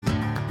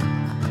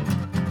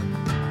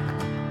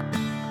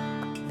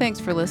Thanks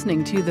for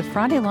listening to the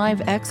Friday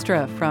Live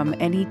Extra from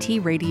NET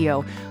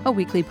Radio, a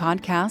weekly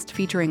podcast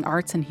featuring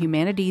arts and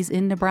humanities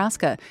in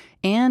Nebraska,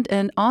 and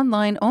an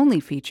online-only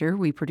feature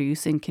we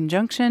produce in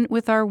conjunction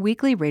with our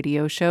weekly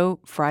radio show,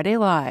 Friday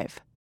Live.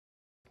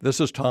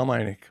 This is Tom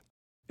Ineck.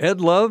 Ed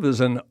Love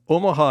is an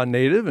Omaha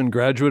native and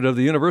graduate of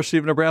the University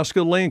of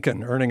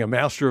Nebraska-Lincoln, earning a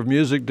Master of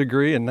Music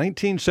degree in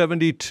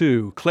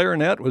 1972.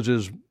 Clarinet was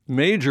his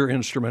major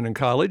instrument in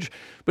college,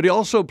 but he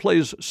also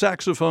plays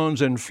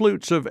saxophones and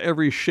flutes of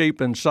every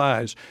shape and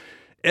size.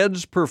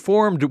 Ed's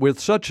performed with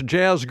such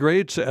jazz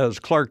greats as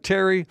Clark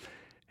Terry,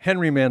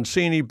 Henry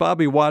Mancini,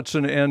 Bobby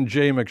Watson, and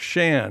Jay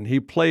McShann. He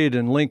played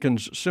in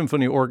Lincoln's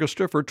Symphony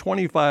Orchestra for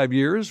 25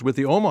 years, with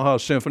the Omaha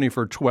Symphony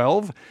for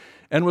 12,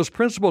 and was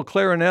principal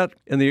clarinet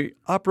in the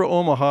Opera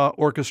Omaha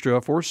Orchestra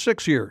for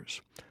 6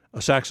 years. A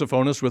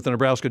saxophonist with the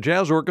Nebraska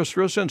Jazz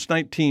Orchestra since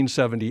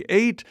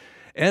 1978,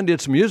 and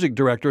its music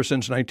director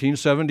since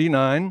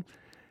 1979.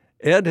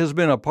 Ed has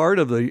been a part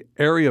of the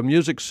area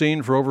music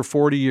scene for over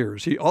 40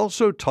 years. He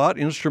also taught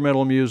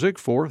instrumental music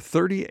for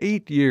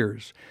 38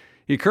 years.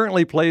 He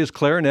currently plays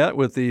clarinet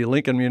with the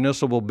Lincoln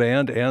Municipal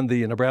Band and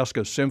the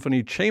Nebraska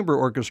Symphony Chamber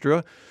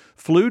Orchestra,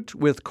 flute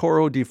with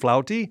Coro di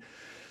Flauti,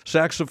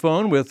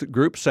 saxophone with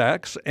group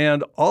sax,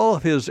 and all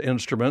of his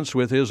instruments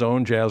with his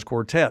own jazz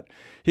quartet.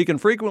 He can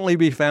frequently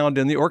be found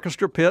in the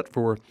orchestra pit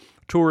for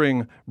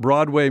touring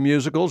Broadway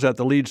musicals at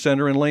the Lead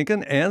Center in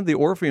Lincoln and the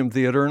Orpheum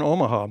Theater in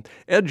Omaha.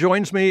 Ed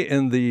joins me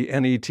in the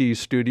NET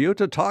studio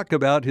to talk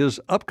about his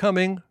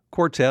upcoming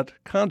quartet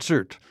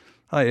concert.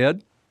 Hi,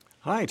 Ed.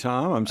 Hi,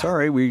 Tom. I'm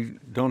sorry we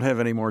don't have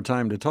any more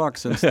time to talk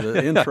since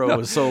the intro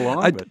was so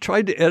long. I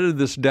tried to edit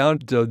this down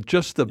to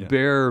just the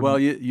bare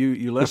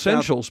you left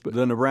essentials, out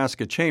the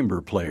Nebraska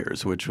Chamber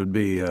Players, which would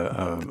be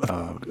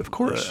of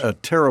course a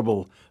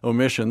terrible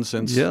omission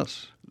since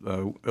yes.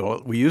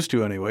 We used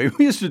to anyway.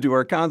 We used to do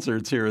our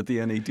concerts here at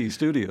the NET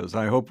studios.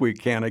 I hope we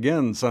can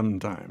again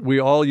sometime. We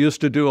all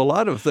used to do a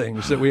lot of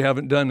things that we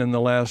haven't done in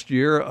the last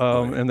year,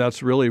 and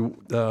that's really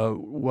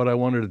what I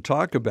wanted to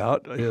talk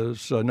about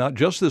is not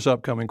just this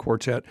upcoming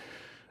quartet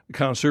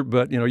concert,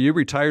 but you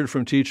retired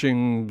from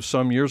teaching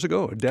some years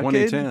ago, a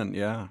decade? 2010,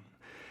 yeah.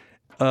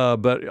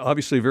 But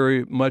obviously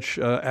very much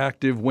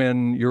active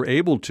when you're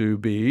able to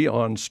be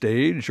on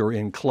stage or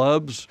in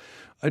clubs.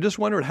 I just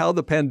wondered how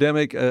the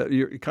pandemic, your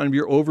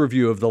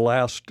overview of the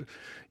last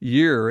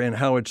year and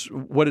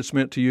what it's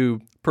meant to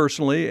you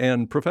personally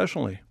and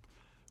professionally.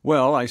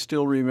 Well, I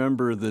still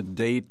remember the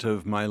date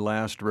of my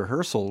last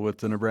rehearsal with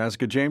the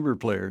Nebraska Chamber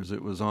Players.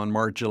 It was on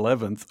March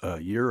 11th,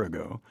 a year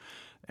ago,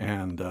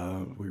 and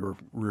we were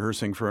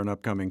rehearsing for an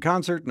upcoming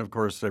concert, and of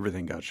course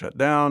everything got shut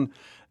down,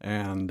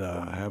 and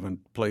I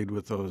haven't played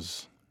with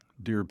those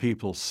dear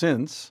people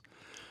since.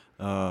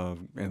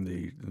 And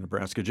the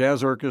Nebraska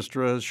Jazz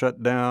Orchestra is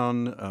shut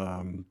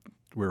down.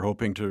 We're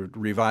hoping to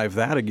revive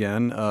that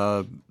again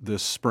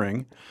this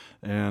spring,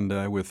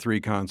 and with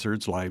 3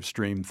 concerts, live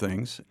stream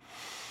things.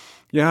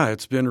 Yeah,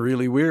 it's been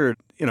really weird.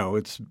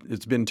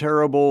 It's been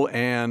terrible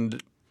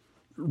and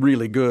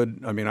really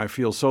good. I mean, I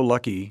feel so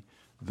lucky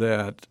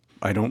that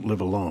I don't live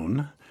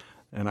alone,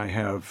 and I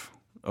have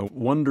a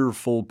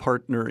wonderful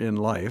partner in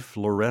life,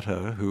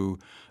 Loretta, who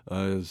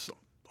is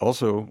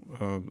also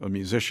a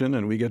musician,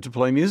 and we get to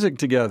play music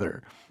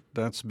together.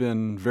 That's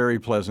been very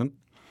pleasant.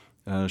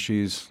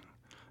 She's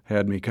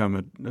had me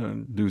come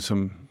and do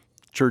some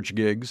church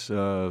gigs,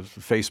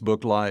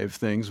 Facebook Live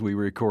things. We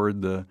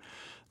record the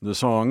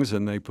songs,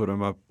 and they put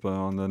them up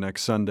on the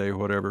next Sunday,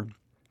 whatever.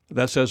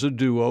 That's as a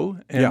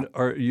duo, and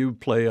you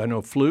play, I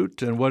know,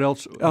 flute, and what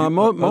else?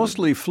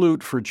 Mostly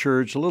flute for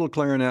church, a little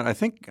clarinet. I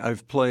think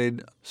I've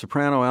played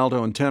soprano,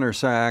 alto, and tenor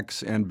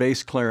sax, and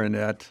bass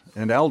clarinet,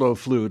 and alto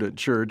flute at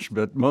church,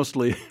 but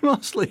mostly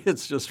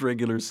it's just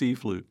regular C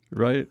flute.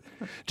 Right.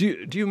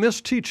 Do you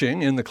miss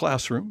teaching in the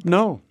classroom?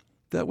 No.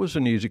 That was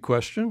an easy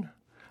question.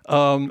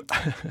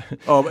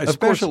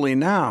 Especially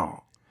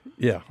now.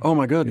 Yeah. Oh,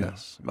 my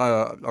goodness.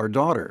 Yeah. Our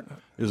daughter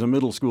is a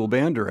middle school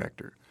band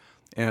director.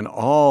 And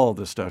all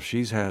the stuff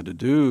she's had to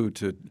do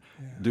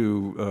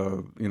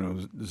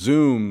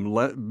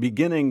Zoom,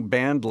 beginning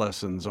band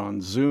lessons on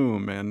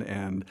Zoom,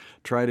 and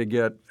try to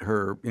get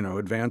her,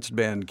 advanced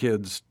band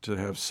kids to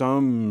have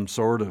some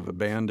sort of a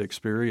band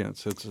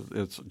experience.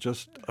 It's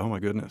just, oh my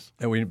goodness.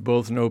 And we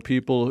both know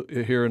people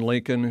here in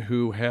Lincoln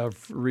who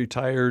have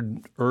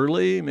retired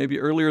early, maybe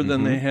earlier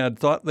than they had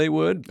thought they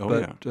would,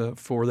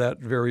 for that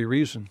very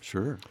reason.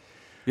 Sure.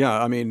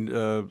 Yeah, I mean,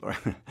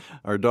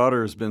 our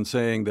daughter has been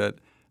saying that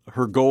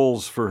her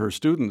goals for her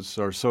students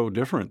are so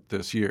different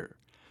this year.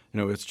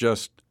 It's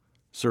just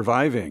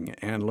surviving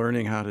and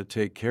learning how to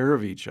take care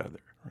of each other.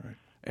 Right.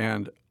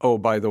 And, oh,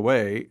 by the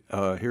way,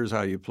 here's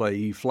how you play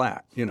E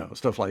flat,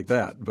 stuff like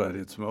that. But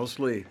it's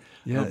mostly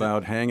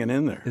about hanging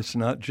in there. It's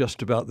not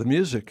just about the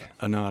music.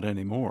 Not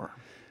anymore.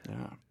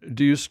 Yeah.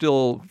 Do you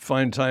still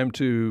find time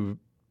to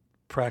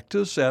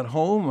practice at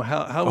home?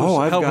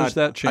 How has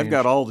that changed? I've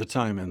got all the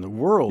time in the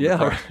world.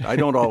 Yeah. I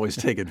don't always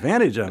take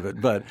advantage of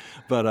it, but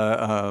for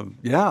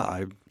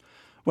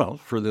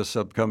this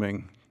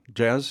upcoming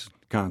jazz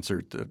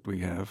concert that we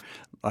have,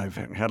 I've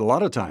had a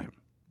lot of time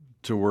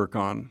to work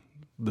on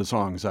the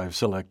songs I've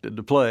selected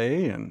to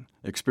play and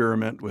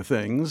experiment with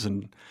things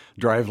and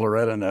drive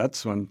Loretta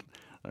nuts when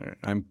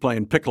I'm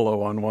playing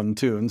piccolo on one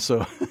tune.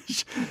 So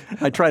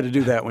I try to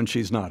do that when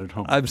she's not at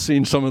home. I've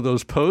seen some of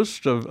those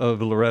posts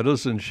of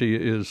Loretta's, and she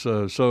is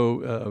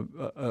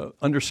so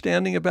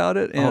understanding about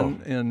it.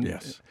 And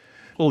yes.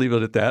 We'll leave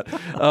it at that.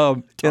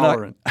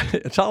 Tolerant.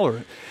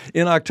 Tolerant.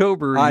 In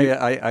October,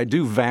 I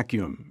do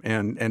vacuum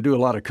and do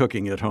a lot of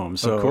cooking at home.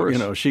 So, of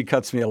course. She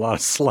cuts me a lot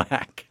of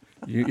slack.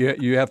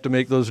 You have to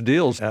make those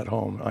deals at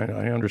home.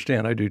 I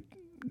understand. I do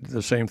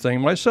the same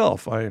thing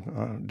myself. I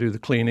do the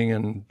cleaning,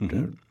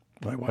 and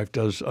my wife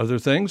does other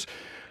things.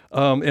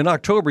 In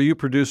October, you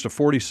produced a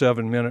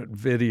 47-minute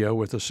video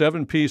with a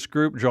 7-piece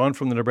group drawn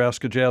from the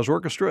Nebraska Jazz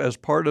Orchestra as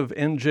part of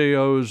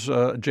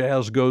NJO's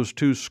Jazz Goes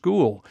to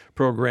School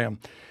program.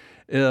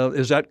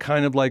 Is that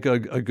kind of like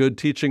a good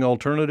teaching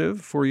alternative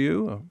for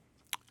you?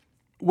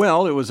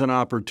 Well, it was an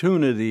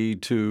opportunity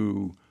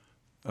to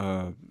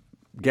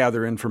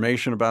gather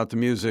information about the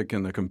music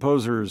and the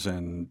composers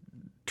and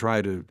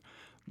try to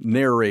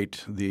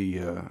narrate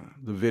the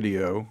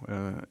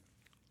video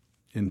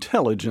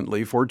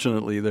intelligently.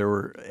 Fortunately, there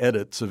were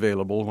edits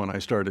available when I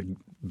started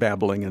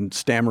babbling and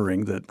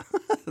stammering that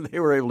they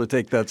were able to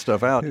take that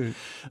stuff out.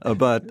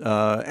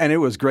 And it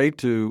was great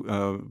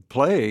to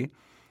play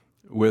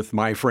with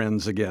my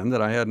friends again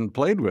that I hadn't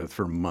played with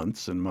for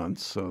months and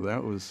months. So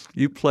that was...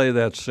 You play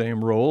that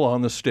same role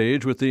on the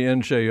stage with the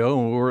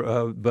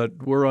NJO, but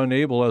we're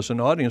unable as an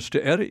audience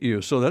to edit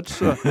you. So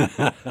that's...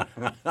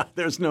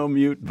 There's no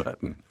mute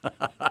button.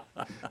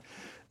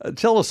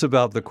 Tell us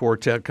about the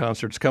quartet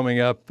concerts coming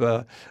up,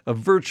 a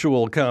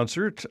virtual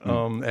concert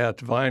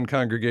at Vine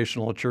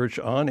Congregational Church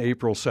on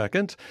April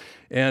 2nd,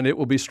 and it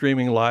will be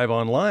streaming live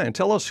online.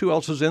 Tell us who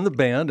else is in the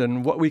band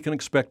and what we can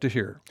expect to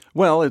hear.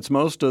 Well, it's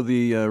most of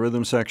the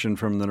rhythm section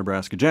from the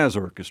Nebraska Jazz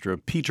Orchestra.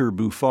 Peter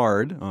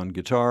Buffard on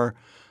guitar,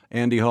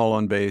 Andy Hall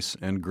on bass,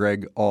 and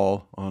Greg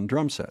All on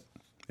drum set.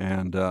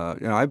 And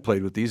I've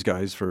played with these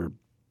guys for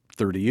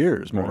 30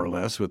 years, more or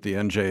less, with the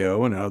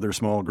NJO and other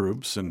small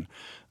groups and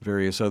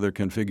various other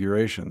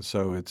configurations.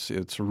 So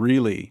it's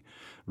really,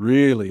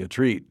 really a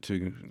treat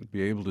to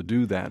be able to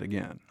do that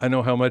again. I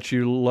know how much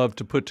you love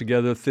to put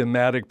together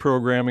thematic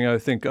programming. I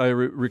think I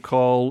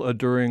recall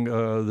during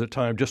the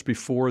time just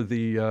before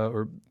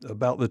or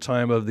about the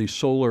time of the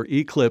solar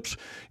eclipse,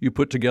 you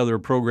put together a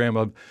program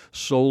of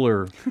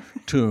solar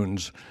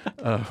tunes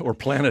or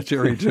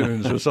planetary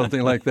tunes or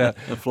something like that.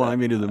 Fly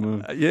me to the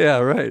moon. Yeah,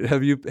 right.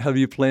 Have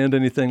you planned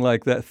anything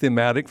like that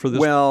thematic for this?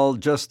 Well,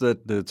 just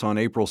that it's on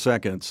April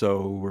 2nd,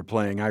 so we're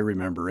playing I'll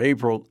Remember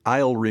April,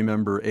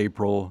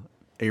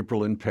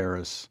 April in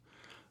Paris.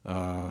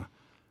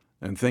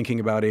 And thinking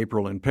about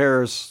April in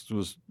Paris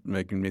was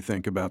making me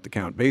think about the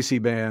Count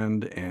Basie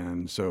Band,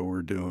 and so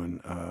we're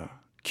doing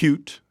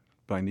Cute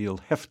by Neil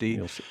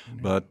Hefti.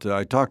 But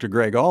I talked to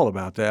Greg All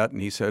about that, and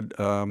he said,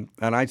 and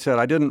I said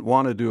I didn't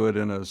want to do it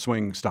in a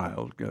swing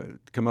style,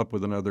 come up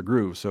with another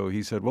groove. So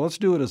he said, well, let's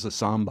do it as a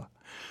samba.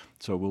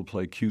 So we'll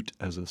play Cute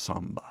as a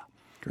samba.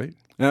 Great.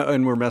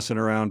 And we're messing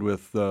around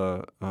with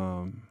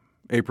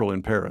April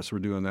in Paris. We're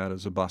doing that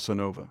as a bossa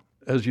nova.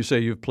 As you say,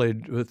 you've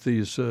played with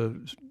these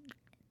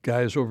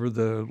guys over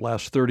the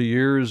last 30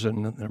 years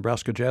in the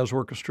Nebraska Jazz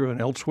Orchestra and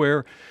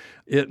elsewhere.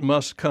 It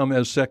must come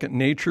as second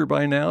nature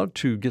by now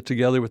to get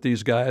together with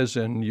these guys,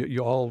 and you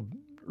all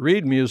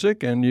read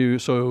music, and you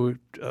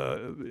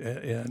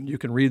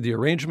can read the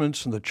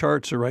arrangements, and the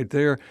charts are right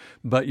there,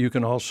 but you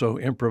can also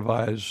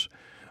improvise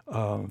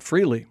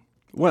freely.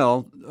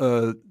 Well,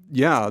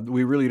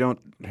 we really don't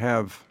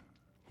have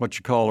what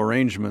you call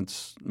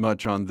arrangements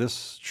much on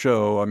this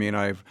show. I mean,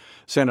 I've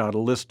sent out a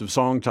list of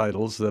song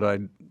titles that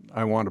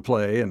I want to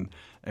play,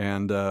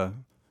 and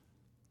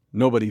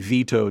nobody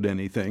vetoed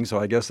anything, so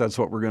I guess that's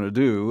what we're going to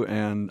do.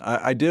 And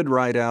I did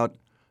write out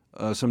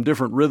some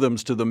different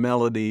rhythms to the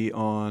melody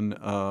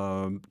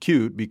on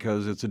Cute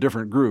because it's a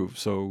different groove,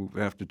 so we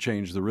have to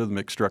change the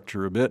rhythmic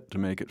structure a bit to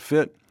make it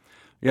fit.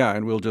 Yeah,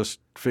 and we'll just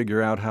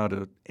figure out how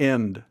to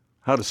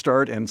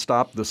start and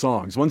stop the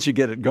songs. Once you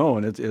get it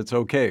going, it's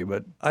okay.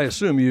 But I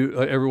assume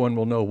everyone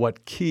will know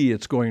what key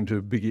it's going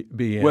to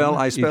be in. Well,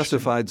 I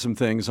specified some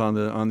things on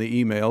the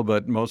email,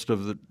 but most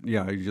of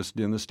just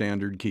in the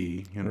standard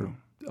key,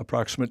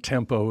 approximate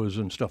tempos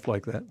and stuff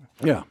like that.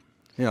 Yeah,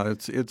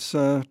 it's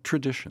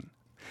tradition.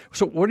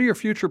 So what are your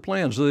future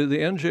plans? The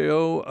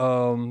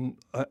NJO,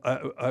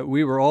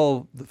 we were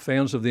all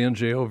fans of the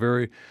NJO,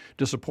 very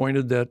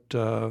disappointed that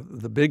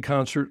the big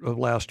concert of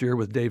last year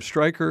with Dave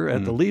Stryker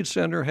at the Lead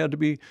Center had to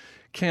be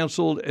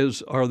canceled.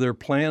 Are there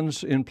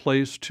plans in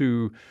place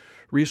to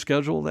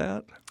reschedule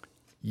that?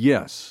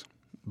 Yes,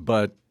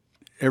 but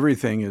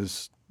everything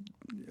is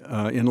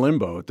in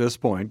limbo at this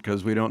point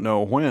because we don't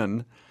know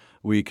when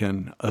we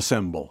can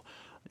assemble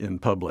in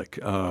public.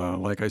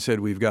 Like I said,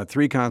 we've got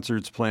 3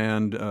 concerts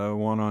planned,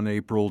 one on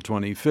April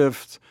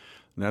 25th.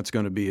 And that's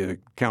going to be a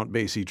Count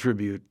Basie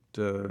tribute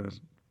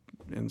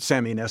and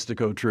Sammy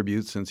Nestico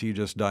tribute since he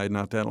just died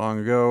not that long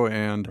ago.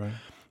 And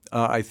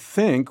I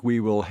think we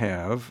will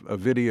have a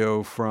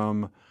video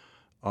from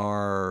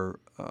our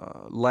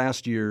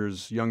last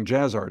year's Young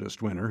Jazz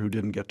Artist winner who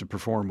didn't get to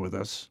perform with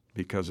us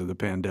because of the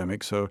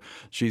pandemic. So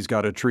she's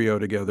got a trio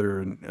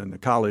together in the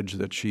college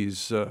that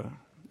she's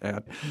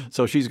at.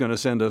 So she's going to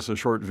send us a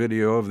short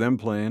video of them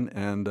playing,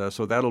 and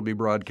so that'll be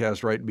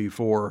broadcast right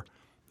before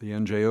the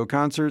NJO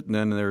concert. And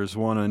then there's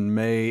one on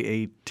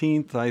May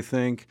 18th, I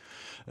think,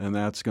 and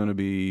that's going to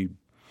be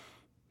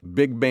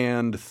big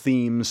band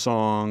theme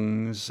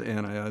songs.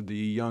 And the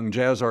Young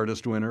Jazz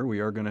Artist winner, we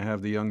are going to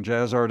have the Young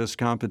Jazz Artist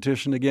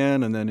competition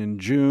again. And then in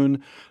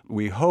June,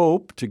 we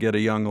hope to get a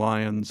Young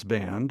Lions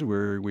band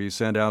where we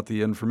send out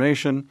the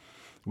information.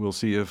 We'll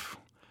see if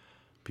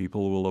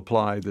people will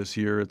apply this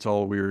year. It's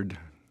all weird.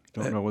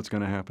 Don't know what's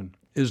going to happen.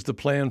 Is the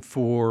plan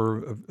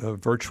for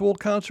virtual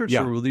concerts?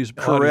 Yeah, or will these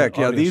correct.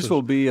 Yeah, audiences? these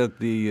will be at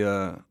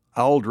the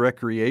Auld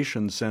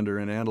Recreation Center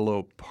in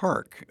Antelope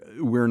Park.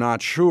 We're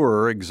not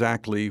sure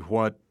exactly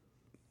what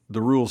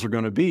the rules are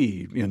going to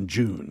be in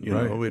June. You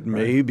know, it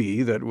may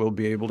be that we'll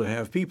be able to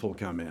have people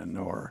come in,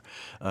 or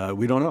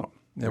we don't know.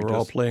 And we're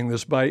all playing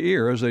this by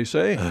ear, as they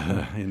say.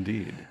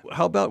 Indeed.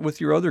 How about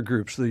with your other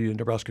groups, the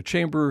Nebraska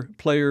Chamber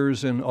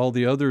Players and all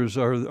the others?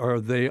 Are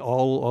they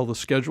all the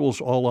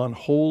schedules all on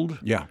hold?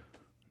 Yeah.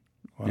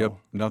 Wow. Yep,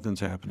 nothing's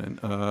happening.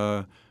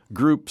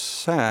 Group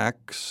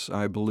Sax,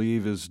 I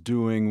believe, is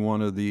doing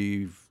one of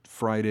the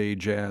Friday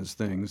jazz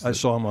things. I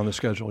saw them on the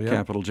schedule, yeah.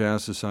 Capital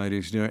Jazz Society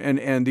is doing.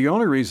 And the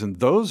only reason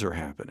those are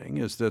happening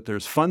is that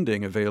there's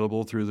funding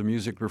available through the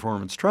Music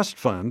Performance Trust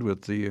Fund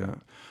with the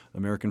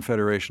American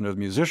Federation of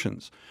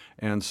Musicians.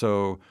 And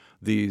so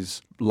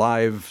these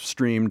live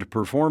streamed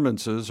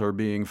performances are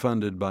being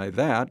funded by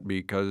that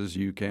because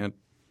you can't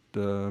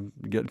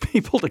get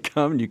people to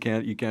come, and you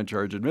can't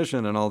charge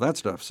admission and all that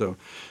stuff. So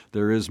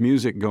there is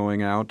music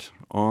going out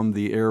on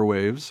the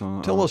airwaves.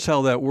 Tell us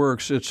how that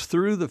works. It's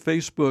through the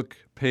Facebook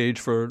page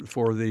for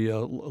the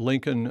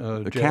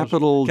Lincoln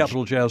Capital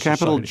Jazz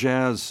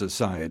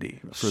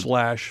Society.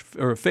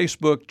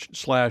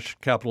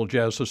 Facebook/Capital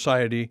Jazz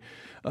Society.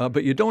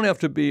 But you don't have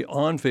to be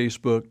on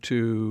Facebook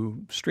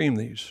to stream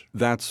these.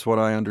 That's what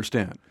I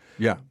understand.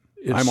 Yeah.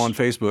 I'm on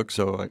Facebook,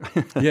 so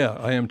yeah,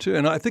 I am too.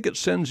 And I think it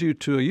sends you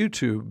to a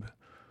YouTube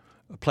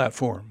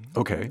platform.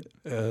 Okay.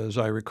 As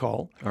I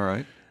recall. All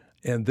right.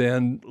 And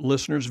then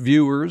listeners,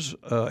 viewers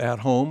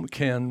at home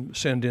can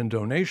send in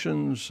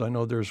donations. I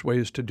know there's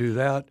ways to do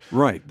that.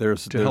 Right.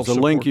 There's a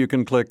link you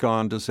can click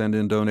on to send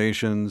in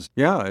donations.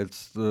 Yeah,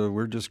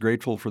 we're just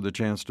grateful for the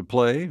chance to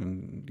play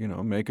and,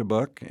 make a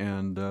buck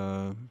and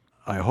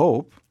I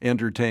hope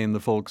entertain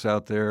the folks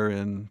out there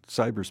in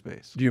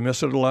cyberspace. Do you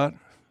miss it a lot?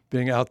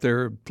 Being out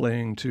there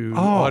playing to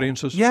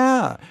audiences?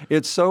 Yeah.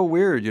 It's so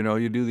weird.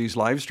 You do these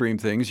live stream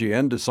things, you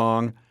end a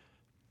song,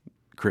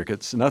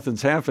 crickets,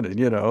 nothing's happening,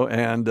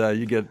 and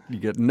you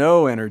get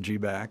no energy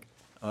back.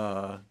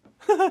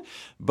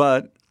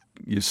 But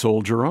you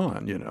soldier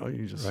on,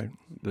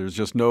 there's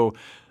just no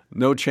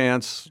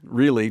chance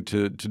really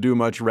to do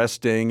much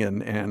resting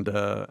and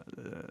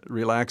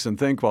relax and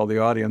think while the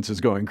audience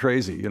is going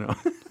crazy,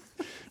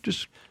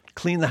 Just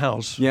clean the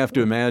house. You have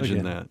to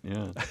imagine that,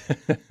 yeah.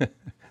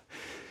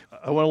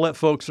 I want to let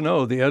folks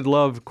know the Ed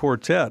Love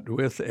Quartet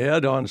with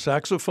Ed on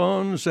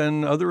saxophones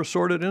and other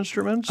assorted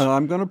instruments.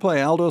 I'm going to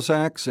play alto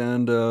sax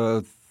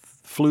and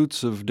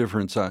flutes of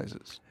different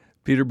sizes.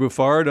 Peter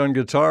Buffard on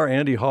guitar,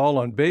 Andy Hall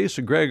on bass,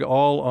 and Greg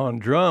All on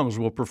drums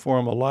will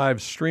perform a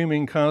live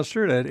streaming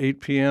concert at 8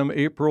 p.m.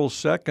 April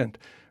 2nd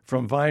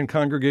from Vine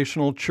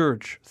Congregational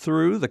Church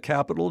through the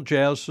Capital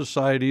Jazz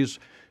Society's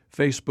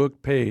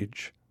Facebook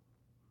page.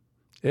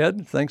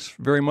 Ed, thanks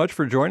very much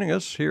for joining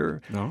us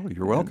here. No,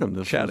 you're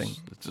welcome. Chatting.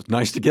 It's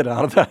nice to get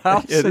out of the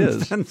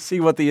house and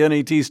see what the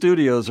NET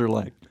studios are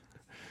like.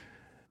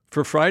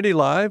 For Friday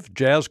Live,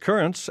 Jazz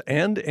Currents,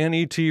 and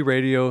NET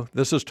Radio,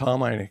 this is Tom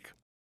Ineck.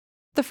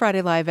 The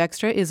Friday Live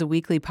Extra is a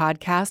weekly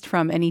podcast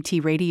from NET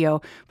Radio.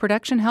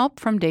 Production help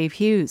from Dave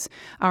Hughes.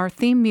 Our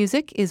theme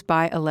music is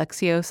by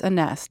Alexios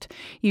Anest.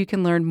 You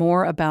can learn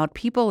more about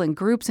people and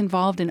groups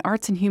involved in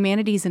arts and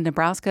humanities in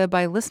Nebraska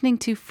by listening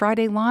to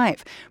Friday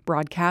Live,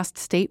 broadcast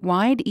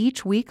statewide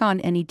each week on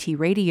NET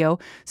Radio,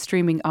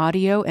 streaming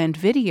audio and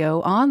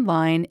video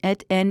online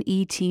at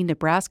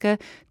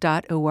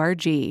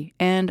netnebraska.org,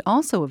 and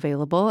also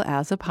available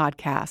as a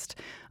podcast.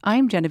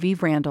 I'm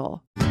Genevieve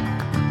Randall.